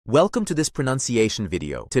Welcome to this pronunciation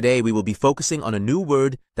video. Today we will be focusing on a new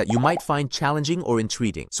word that you might find challenging or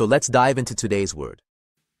intriguing. So let's dive into today's word.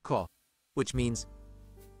 Ko, which means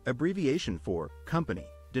Abbreviation for company,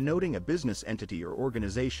 denoting a business entity or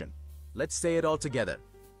organization. let's say it all together.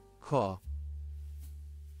 Ko.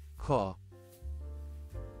 Ko.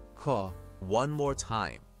 Ko. One more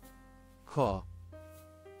time. Ko.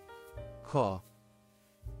 Ko.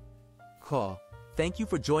 Ko. Thank you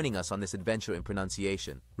for joining us on this adventure in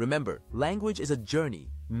pronunciation. Remember, language is a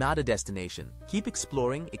journey, not a destination. Keep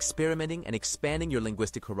exploring, experimenting, and expanding your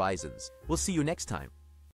linguistic horizons. We'll see you next time.